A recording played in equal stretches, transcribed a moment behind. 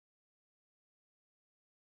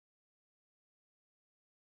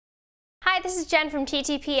Hi, this is Jen from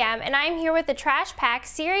TTPM, and I'm here with the Trash Pack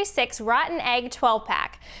Series 6 Rotten Egg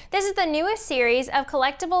 12-pack. This is the newest series of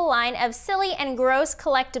collectible line of silly and gross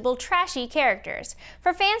collectible trashy characters.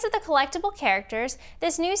 For fans of the collectible characters,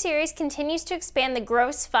 this new series continues to expand the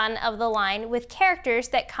gross fun of the line with characters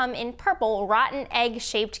that come in purple rotten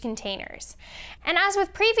egg-shaped containers. And as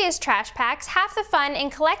with previous trash packs, half the fun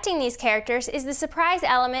in collecting these characters is the surprise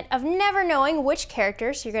element of never knowing which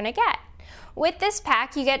characters you're gonna get. With this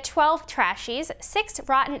pack, you get 12 trashies, 6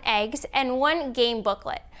 rotten eggs, and 1 game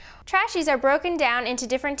booklet. Trashies are broken down into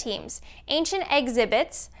different teams: ancient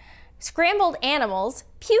exhibits, scrambled animals,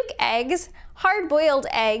 puke eggs, hard-boiled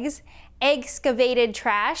eggs, excavated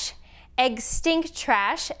trash, egg stink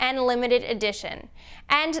trash, and limited edition.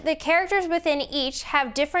 And the characters within each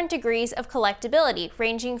have different degrees of collectability,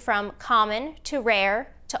 ranging from common to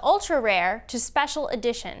rare to ultra rare to special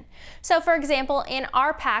edition. So for example, in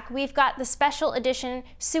our pack, we've got the special edition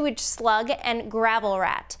sewage slug and gravel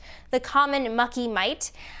rat, the common mucky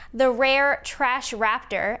mite, the rare trash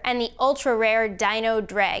raptor, and the ultra rare dino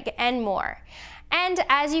dreg, and more. And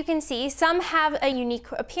as you can see, some have a unique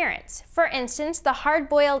appearance. For instance, the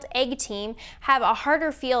hard-boiled egg team have a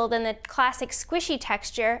harder feel than the classic squishy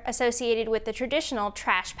texture associated with the traditional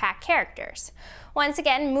trash pack characters. Once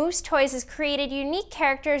again, Moose Toys has created unique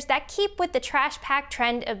characters that keep with the trash pack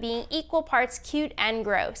trend of being equal parts cute and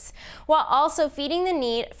gross, while also feeding the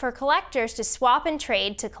need for collectors to swap and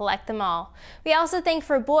trade to collect them all. We also think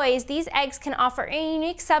for boys, these eggs can offer a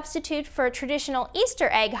unique substitute for traditional Easter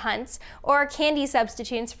egg hunts or candy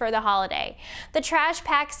substitutes for the holiday. The Trash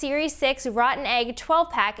Pack Series 6 Rotten Egg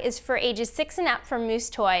 12-pack is for ages 6 and up from Moose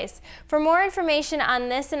Toys. For more information on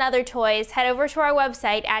this and other toys, head over to our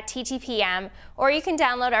website at TTPM, or you can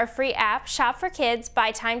download our free app, Shop for Kids by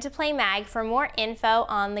Time to Play Mag, for more info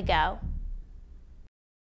on the go.